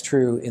 And that's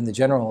true in the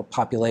general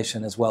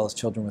population as well as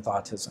children with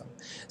autism.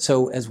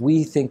 So as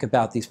we think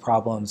about these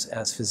problems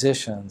as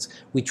physicians,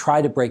 we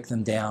try to break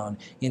them down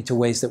into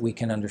ways that we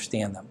can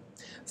understand them.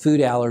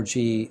 Food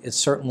allergy is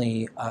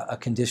certainly a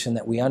condition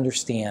that we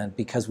understand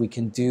because we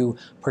can do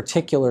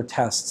particular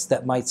tests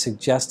that might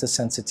suggest a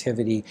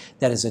sensitivity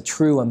that is a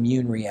true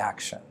immune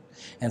reaction.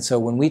 And so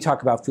when we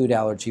talk about food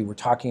allergy, we're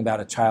talking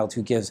about a child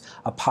who gives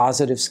a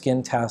positive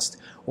skin test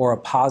or a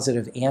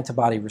positive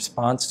antibody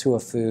response to a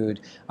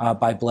food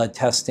by blood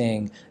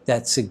testing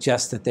that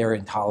suggests that they're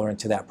intolerant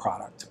to that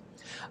product.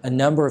 A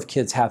number of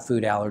kids have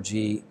food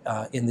allergy.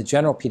 In the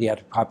general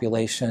pediatric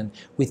population,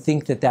 we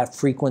think that that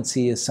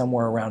frequency is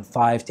somewhere around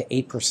 5 to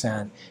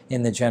 8%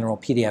 in the general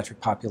pediatric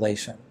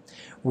population.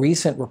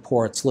 Recent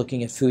reports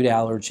looking at food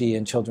allergy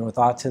in children with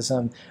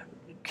autism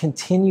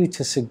continue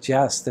to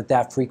suggest that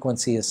that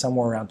frequency is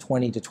somewhere around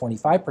 20 to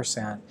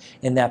 25%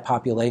 in that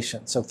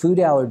population. So food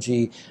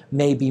allergy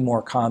may be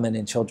more common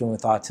in children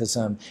with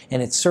autism,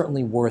 and it's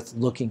certainly worth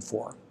looking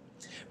for.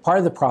 Part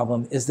of the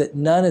problem is that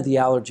none of the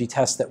allergy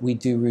tests that we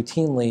do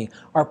routinely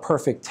are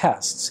perfect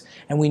tests.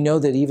 And we know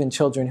that even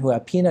children who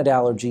have peanut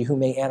allergy, who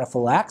may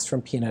anaphylax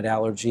from peanut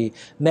allergy,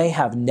 may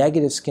have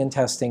negative skin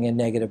testing and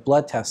negative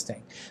blood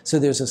testing. So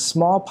there's a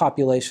small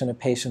population of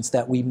patients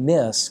that we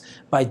miss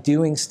by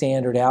doing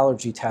standard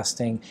allergy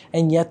testing,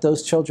 and yet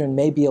those children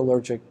may be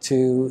allergic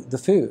to the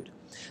food.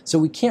 So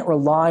we can't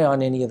rely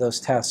on any of those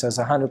tests as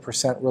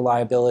 100%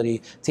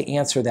 reliability to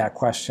answer that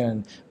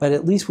question, but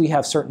at least we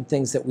have certain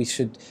things that we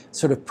should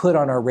sort of put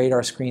on our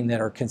radar screen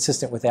that are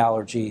consistent with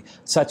allergy,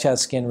 such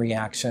as skin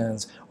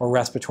reactions or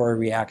respiratory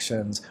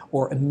reactions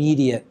or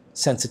immediate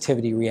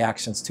sensitivity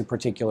reactions to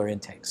particular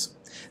intakes.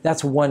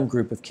 That's one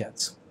group of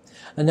kids.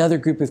 Another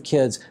group of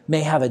kids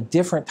may have a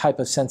different type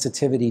of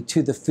sensitivity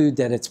to the food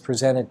that it's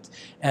presented,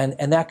 and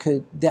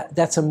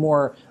that's a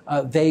more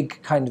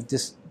vague kind of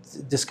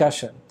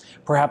discussion.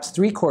 Perhaps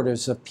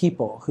 3/4 of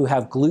people who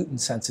have gluten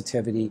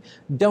sensitivity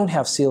don't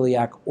have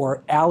celiac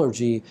or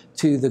allergy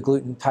to the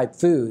gluten type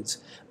foods,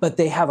 but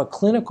they have a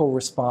clinical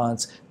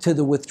response to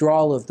the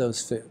withdrawal of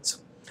those foods.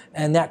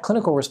 And that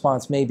clinical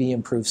response may be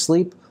improved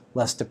sleep,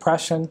 less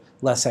depression,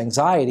 less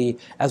anxiety,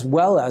 as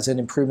well as an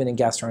improvement in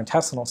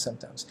gastrointestinal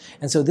symptoms.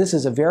 And so this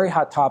is a very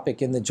hot topic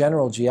in the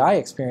general GI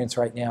experience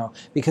right now,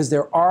 because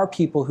there are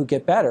people who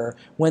get better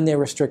when they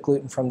restrict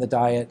gluten from the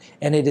diet,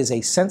 and it is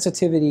a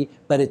sensitivity,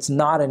 but it's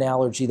not an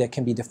allergy that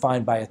can be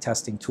defined by a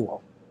testing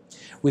tool.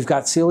 We've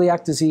got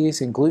celiac disease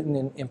and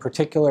gluten in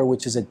particular,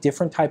 which is a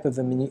different type of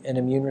an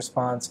immune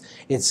response.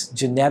 It's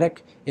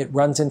genetic, it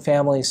runs in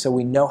families, so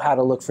we know how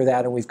to look for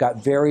that, and we've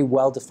got very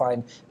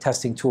well-defined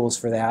testing tools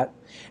for that.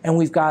 And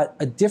we've got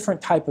a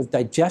different type of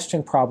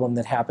digestion problem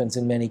that happens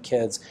in many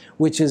kids,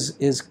 which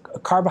is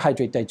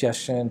carbohydrate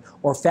digestion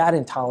or fat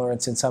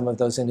intolerance in some of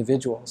those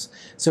individuals.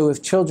 So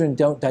if children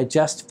don't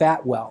digest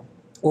fat well,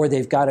 or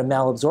they've got a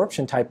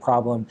malabsorption type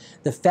problem,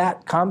 the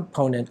fat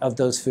component of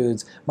those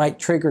foods might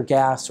trigger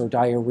gas or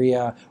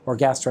diarrhea or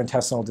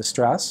gastrointestinal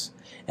distress.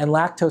 And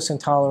lactose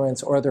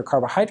intolerance or other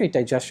carbohydrate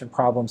digestion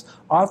problems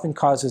often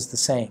causes the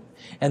same.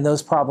 And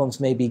those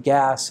problems may be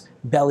gas,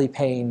 belly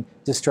pain,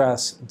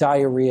 distress,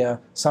 diarrhea,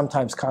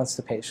 sometimes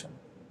constipation.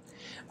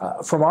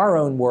 from our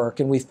own work,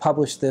 and we've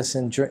published this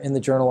in the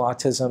journal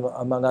Autism,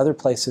 among other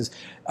places,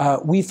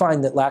 we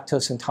find that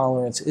lactose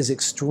intolerance is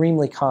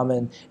extremely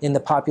common in the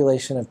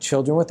population of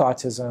children with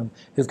autism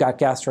who've got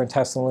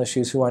gastrointestinal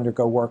issues who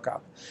undergo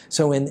workup.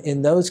 So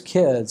in those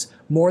kids,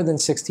 more than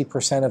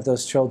 60% of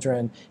those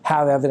children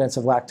have evidence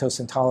of lactose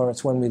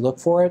intolerance when we look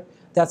for it.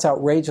 That's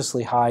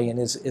outrageously high and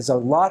is a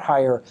lot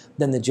higher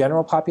than the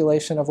general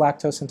population of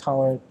lactose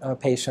intolerant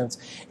patients.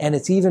 And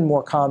it's even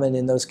more common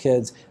in those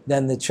kids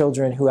than the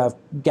children who have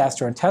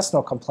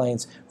gastrointestinal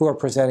complaints who are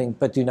presenting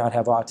but do not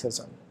have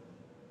autism.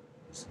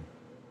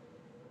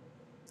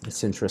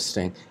 It's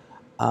interesting.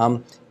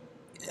 Dr.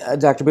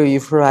 Buie,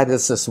 you've provided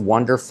us this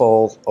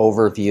wonderful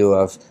overview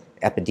of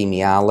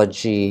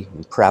epidemiology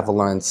and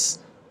prevalence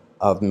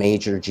of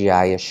major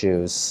GI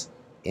issues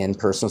in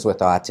persons with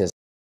autism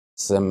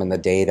and the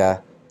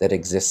data that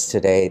exists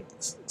today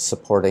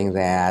supporting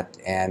that,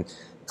 and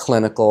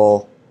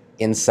clinical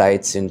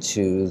insights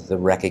into the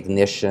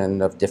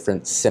recognition of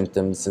different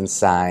symptoms and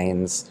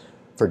signs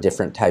for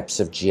different types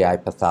of GI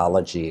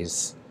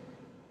pathologies.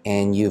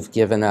 And you've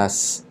given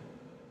us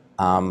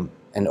an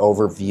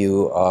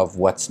overview of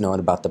what's known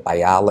about the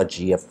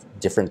biology of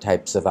different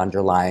types of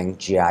underlying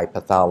GI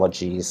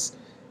pathologies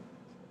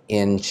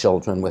in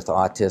children with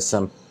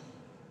autism.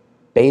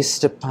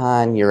 Based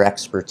upon your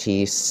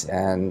expertise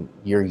and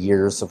your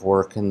years of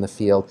work in the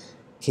field,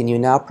 can you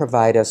now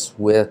provide us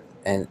with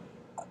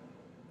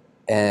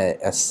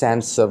a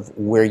sense of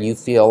where you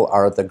feel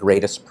are the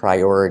greatest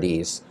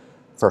priorities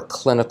for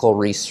clinical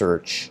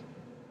research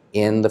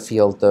in the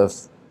field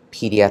of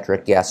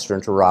pediatric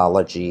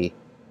gastroenterology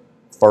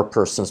for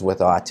persons with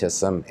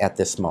autism at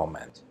this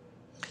moment?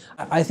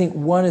 I think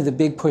one of the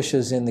big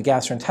pushes in the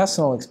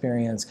gastrointestinal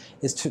experience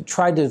is to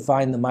try to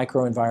define the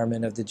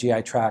microenvironment of the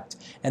GI tract,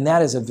 and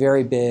that is a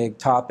very big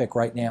topic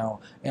right now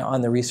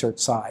on the research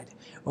side.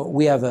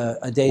 We have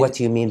a data. What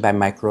do you mean by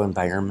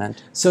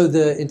microenvironment? So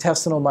the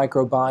intestinal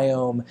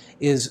microbiome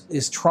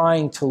is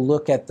trying to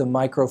look at the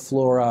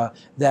microflora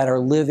that are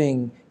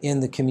living in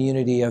the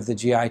community of the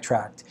GI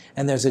tract.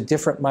 And there's a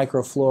different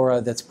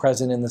microflora that's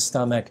present in the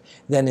stomach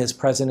than is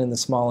present in the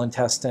small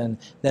intestine,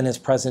 than is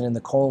present in the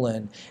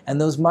colon.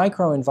 And those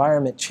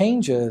microenvironment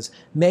changes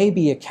may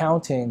be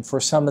accounting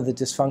for some of the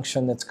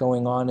dysfunction that's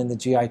going on in the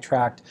GI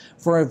tract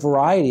for a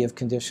variety of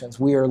conditions.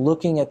 We are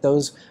looking at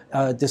those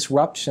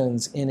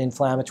disruptions in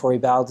inflammatory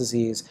bowel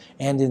disease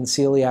and in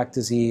celiac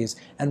disease,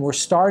 and we're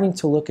starting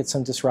to look at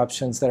some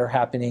disruptions that are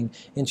happening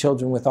in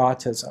children with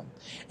autism.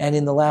 And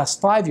in the last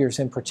 5 years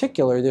in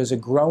particular, there's a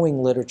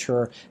growing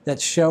literature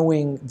that's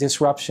showing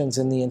disruptions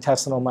in the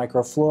intestinal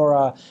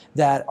microflora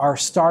that are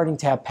starting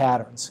to have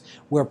patterns,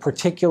 where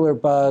particular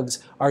bugs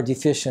are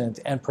deficient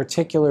and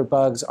particular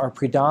bugs are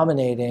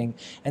predominating,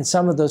 and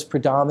some of those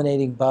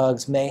predominating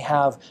bugs may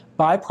have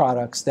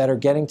byproducts that are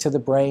getting to the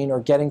brain or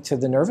getting to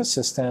the nervous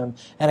system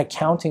and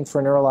accounting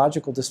for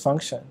neurological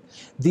dysfunction.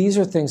 These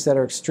are things that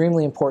are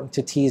extremely important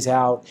to tease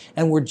out,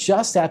 and we're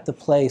just at the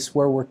place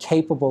where we're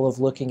capable of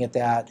looking at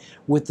that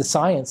with the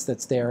science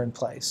that's there in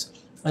place.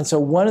 And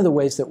so one of the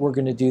ways that we're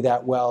going to do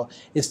that well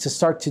is to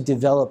start to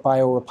develop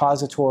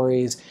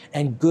biorepositories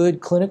and good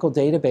clinical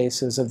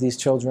databases of these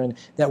children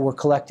that we're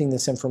collecting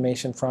this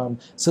information from,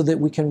 so that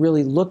we can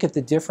really look at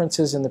the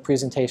differences in the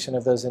presentation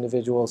of those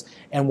individuals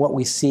and what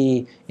we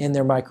see in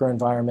their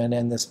microenvironment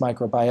and this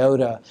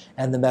microbiota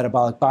and the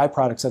metabolic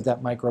byproducts of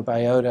that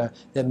microbiota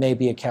that may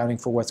be accounting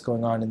for what's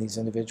going on in these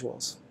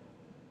individuals.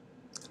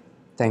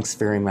 Thanks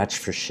very much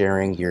for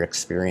sharing your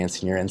experience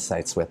and your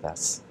insights with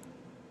us.